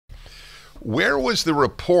Where was the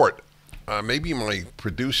report? Maybe my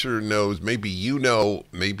producer knows, maybe you know,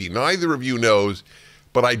 maybe neither of you knows,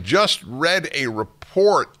 but I just read a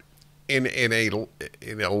report in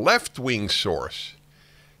a left-wing source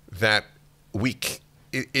that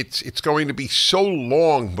it's going to be so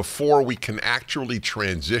long before we can actually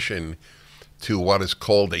transition to what is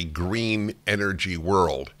called a green energy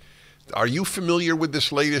world. Are you familiar with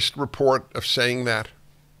this latest report of saying that?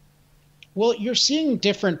 Well, you're seeing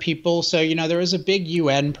different people. So, there was a big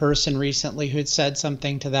UN person recently who had said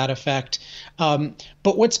something to that effect.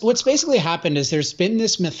 But what's basically happened is there's been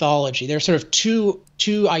this mythology. There's sort of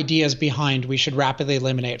two ideas behind we should rapidly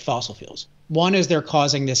eliminate fossil fuels. One is they're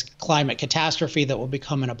causing this climate catastrophe that will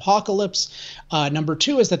become an apocalypse. Number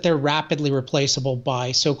two is that they're rapidly replaceable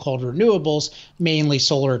by so-called renewables, mainly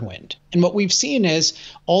solar and wind. And what we've seen is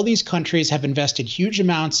all these countries have invested huge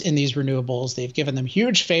amounts in these renewables. They've given them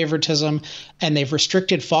huge favoritism, and they've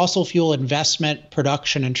restricted fossil fuel investment,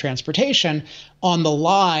 production, and transportation on the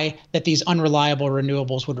lie that these unreliable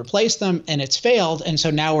renewables would replace them, and it's failed. And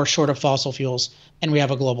so now we're short of fossil fuels and we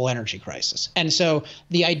have a global energy crisis. And so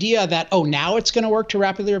the idea that, oh, now it's going to work to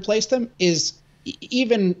rapidly replace them is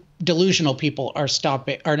even delusional people are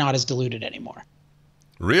not as deluded anymore.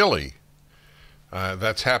 Really?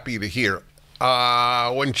 That's happy to hear.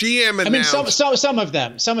 When GM announced, some of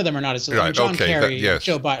them are not as deluded. Right, John okay, Kerry, yes.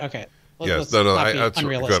 Joe Biden. Okay. Yes, Let's be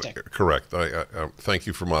unrealistic. Correct. Thank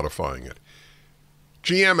you for modifying it.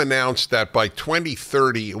 GM announced that by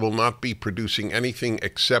 2030 it will not be producing anything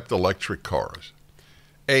except electric cars.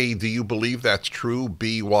 A, do you believe that's true?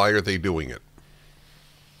 B, why are they doing it?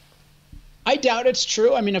 I doubt it's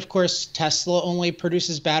true. I mean, of course, Tesla only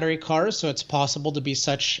produces battery cars, so it's possible to be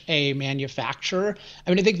such a manufacturer. I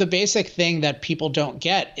mean, I think the basic thing that people don't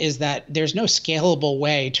get is that there's no scalable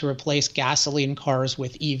way to replace gasoline cars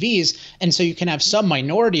with EVs. And so you can have some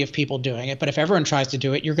minority of people doing it, but if everyone tries to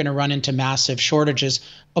do it, you're going to run into massive shortages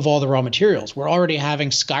of all the raw materials. We're already having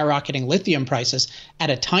skyrocketing lithium prices at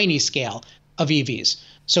a tiny scale of EVs.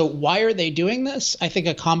 So why are they doing this? I think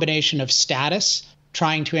a combination of status,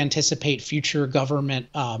 trying to anticipate future government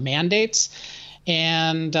mandates.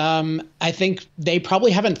 And I think they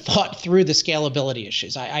probably haven't thought through the scalability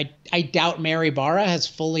issues. I doubt Mary Barra has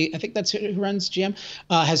fully, I think that's who runs GM,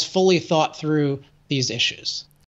 has fully thought through these issues.